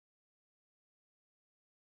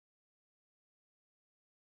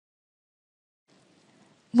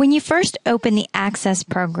When you first open the Access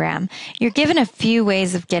program, you're given a few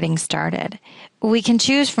ways of getting started. We can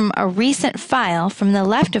choose from a recent file from the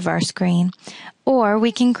left of our screen, or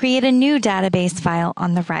we can create a new database file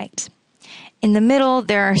on the right. In the middle,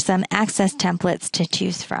 there are some Access templates to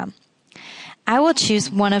choose from. I will choose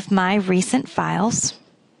one of my recent files,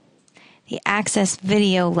 the Access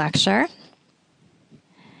video lecture.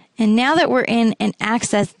 And now that we're in an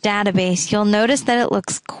Access database, you'll notice that it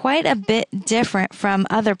looks quite a bit different from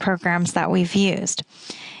other programs that we've used.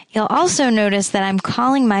 You'll also notice that I'm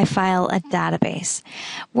calling my file a database.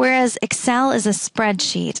 Whereas Excel is a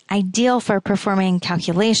spreadsheet, ideal for performing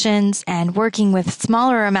calculations and working with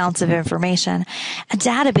smaller amounts of information, a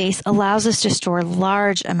database allows us to store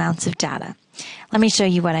large amounts of data. Let me show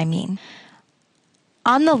you what I mean.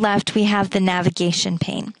 On the left, we have the navigation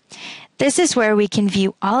pane. This is where we can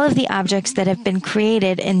view all of the objects that have been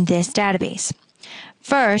created in this database.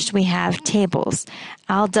 First, we have tables.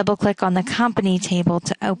 I'll double-click on the company table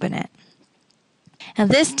to open it. Now,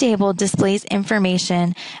 this table displays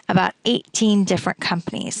information about 18 different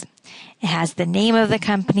companies. It has the name of the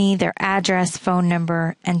company, their address, phone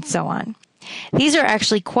number, and so on. These are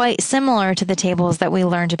actually quite similar to the tables that we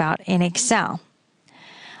learned about in Excel.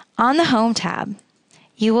 On the Home tab,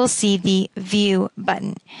 you will see the View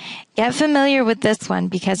button. Get familiar with this one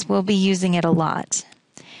because we'll be using it a lot.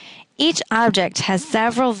 Each object has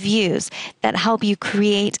several views that help you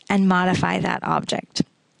create and modify that object.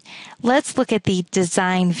 Let's look at the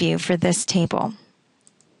Design view for this table.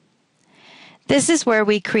 This is where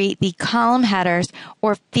we create the column headers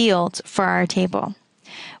or fields for our table.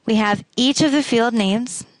 We have each of the field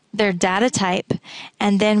names, their data type,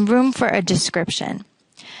 and then room for a description.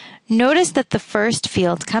 Notice that the first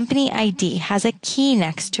field, Company ID, has a key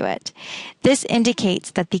next to it. This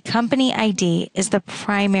indicates that the Company ID is the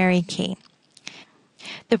primary key.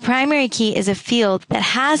 The primary key is a field that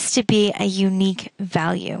has to be a unique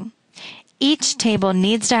value. Each table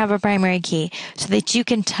needs to have a primary key so that you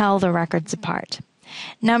can tell the records apart.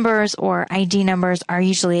 Numbers or ID numbers are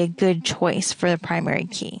usually a good choice for the primary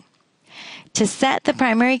key. To set the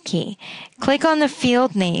primary key, click on the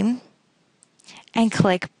field name and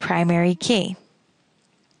click Primary Key.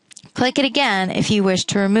 Click it again if you wish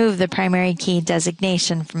to remove the primary key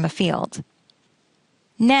designation from a field.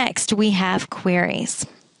 Next, we have queries.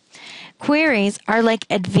 Queries are like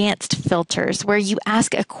advanced filters where you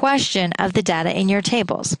ask a question of the data in your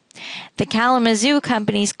tables. The Kalamazoo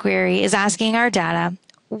Companies query is asking our data,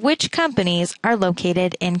 which companies are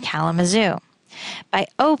located in Kalamazoo? By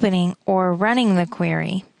opening or running the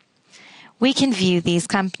query, we can view these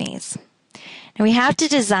companies. Now we have to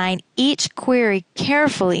design each query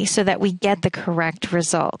carefully so that we get the correct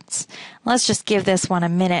results. Let's just give this one a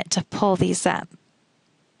minute to pull these up.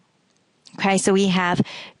 Okay, so we have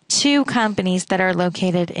 2 companies that are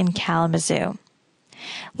located in Kalamazoo.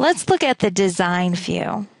 Let's look at the design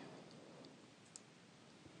view.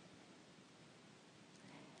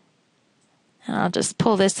 And I'll just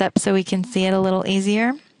pull this up so we can see it a little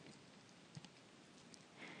easier.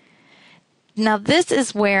 Now this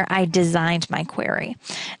is where I designed my query.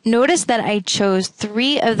 Notice that I chose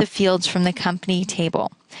 3 of the fields from the company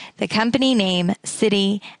table, the company name,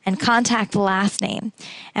 city, and contact last name,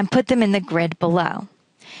 and put them in the grid below.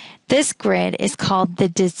 This grid is called the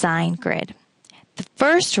design grid. The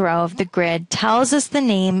first row of the grid tells us the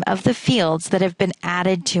name of the fields that have been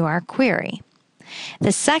added to our query.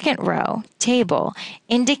 The second row, table,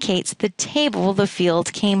 indicates the table the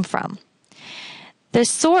field came from. The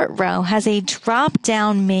sort row has a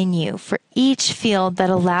drop-down menu for each field that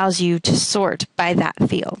allows you to sort by that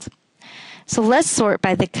field. So let's sort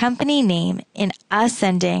by the company name in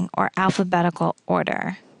ascending or alphabetical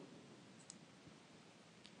order.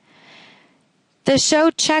 The Show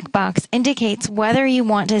checkbox indicates whether you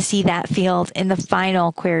want to see that field in the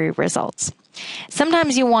final query results.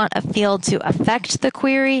 Sometimes you want a field to affect the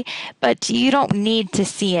query, but you don't need to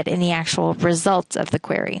see it in the actual results of the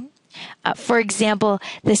query. For example,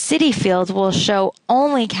 the city field will show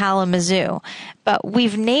only Kalamazoo, but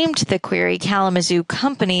we've named the query Kalamazoo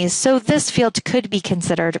Companies, so this field could be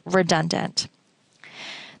considered redundant.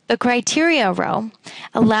 The criteria row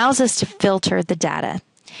allows us to filter the data.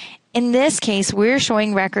 In this case, we're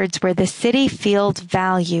showing records where the city field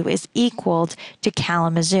value is equaled to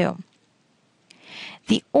Kalamazoo.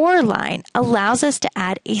 The OR line allows us to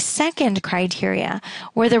add a second criteria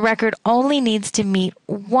where the record only needs to meet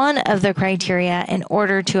one of the criteria in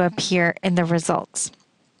order to appear in the results.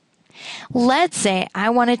 Let's say I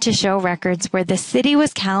wanted to show records where the city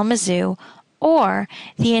was Kalamazoo or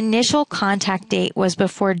the initial contact date was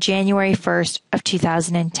before January 1st of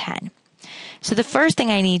 2010. So the first thing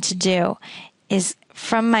I need to do is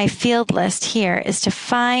from my field list here is to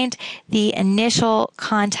find the initial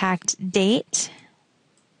contact date.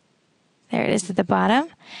 There it is at the bottom.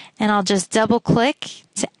 And I'll just double click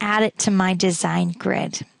to add it to my design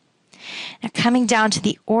grid. Now coming down to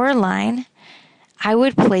the OR line, I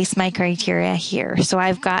would place my criteria here. So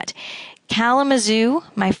I've got Kalamazoo,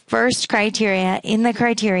 my first criteria in the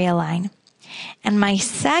criteria line. And my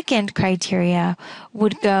second criteria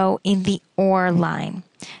would go in the OR line.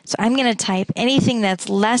 So I'm going to type anything that's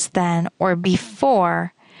less than or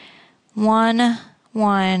before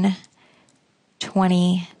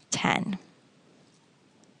 1/1/2010.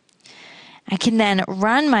 I can then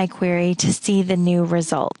run my query to see the new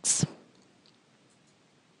results.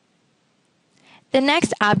 The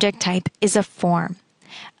next object type is a form.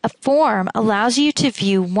 A form allows you to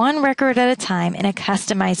view one record at a time in a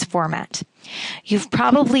customized format. You've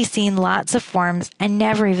probably seen lots of forms and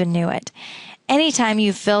never even knew it. Anytime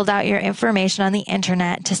you filled out your information on the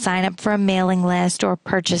internet to sign up for a mailing list or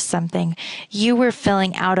purchase something, you were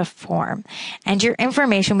filling out a form, and your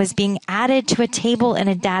information was being added to a table in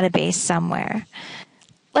a database somewhere.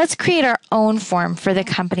 Let's create our own form for the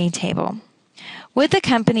company table. With the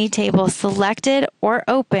company table selected or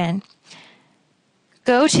open,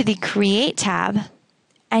 go to the Create tab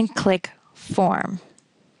and click Form.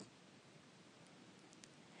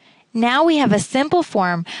 Now we have a simple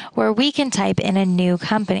form where we can type in a new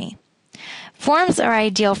company. Forms are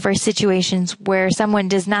ideal for situations where someone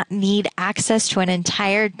does not need access to an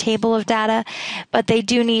entire table of data, but they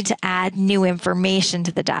do need to add new information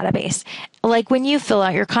to the database, like when you fill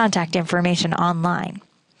out your contact information online.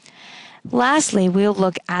 Lastly, we'll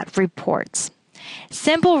look at reports.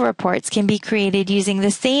 Simple reports can be created using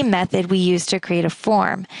the same method we use to create a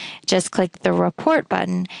form. Just click the Report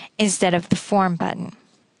button instead of the Form button.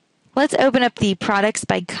 Let's open up the Products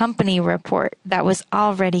by Company report that was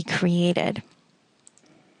already created.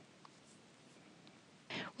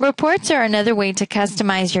 Reports are another way to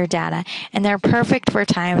customize your data, and they're perfect for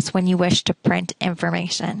times when you wish to print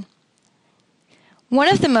information. One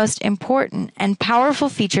of the most important and powerful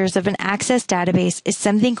features of an Access database is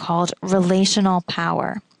something called relational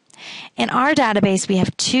power. In our database, we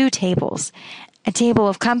have two tables, a table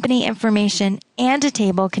of company information and a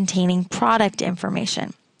table containing product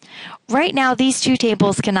information. Right now, these two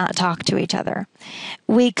tables cannot talk to each other.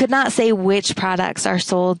 We could not say which products are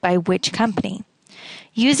sold by which company.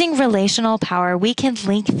 Using relational power, we can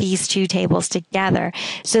link these two tables together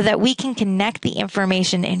so that we can connect the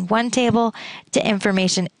information in one table to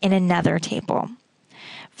information in another table.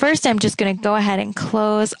 First, I'm just going to go ahead and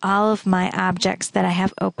close all of my objects that I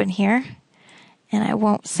have open here, and I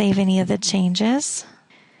won't save any of the changes.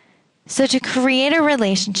 So to create a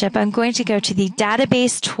relationship, I'm going to go to the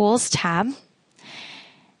Database Tools tab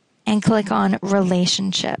and click on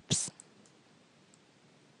Relationships.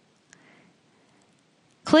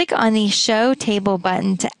 Click on the Show Table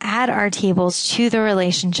button to add our tables to the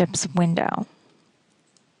Relationships window.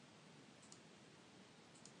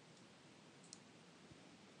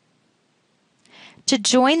 To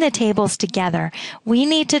join the tables together, we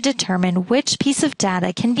need to determine which piece of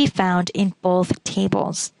data can be found in both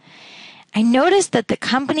tables. I noticed that the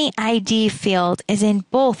company ID field is in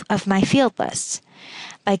both of my field lists.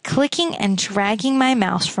 By clicking and dragging my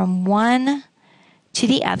mouse from one to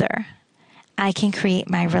the other, I can create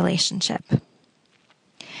my relationship.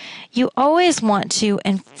 You always want to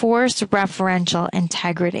enforce referential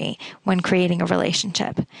integrity when creating a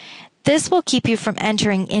relationship. This will keep you from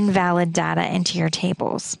entering invalid data into your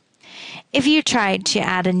tables. If you tried to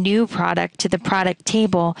add a new product to the product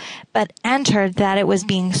table, but entered that it was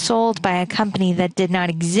being sold by a company that did not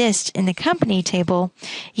exist in the company table,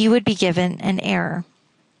 you would be given an error.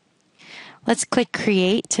 Let's click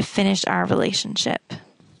Create to finish our relationship.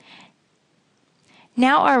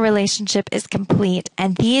 Now our relationship is complete,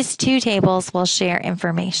 and these two tables will share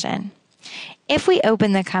information. If we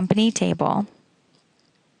open the company table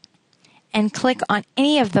and click on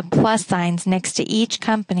any of the plus signs next to each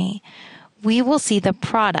company, we will see the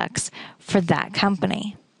products for that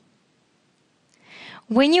company.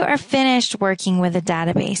 When you are finished working with a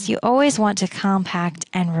database, you always want to compact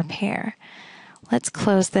and repair. Let's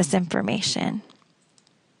close this information.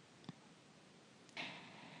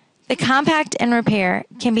 The compact and repair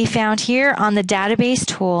can be found here on the Database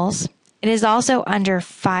Tools. It is also under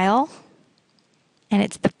File, and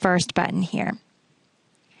it's the first button here.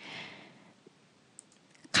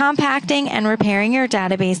 Compacting and repairing your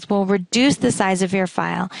database will reduce the size of your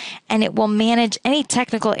file, and it will manage any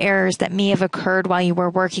technical errors that may have occurred while you were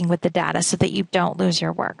working with the data so that you don't lose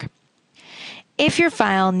your work. If your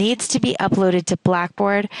file needs to be uploaded to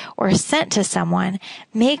Blackboard or sent to someone,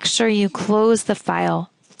 make sure you close the file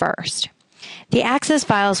first. The Access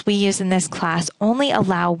files we use in this class only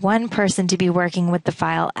allow one person to be working with the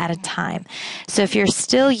file at a time. So if you're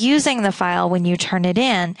still using the file when you turn it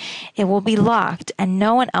in, it will be locked and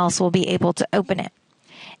no one else will be able to open it.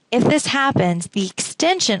 If this happens, the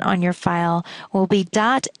extension on your file will be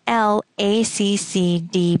 .laccdb,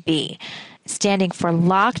 standing for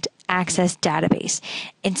Locked Access Database,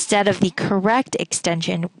 instead of the correct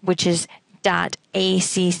extension, which is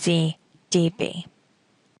 .accdb.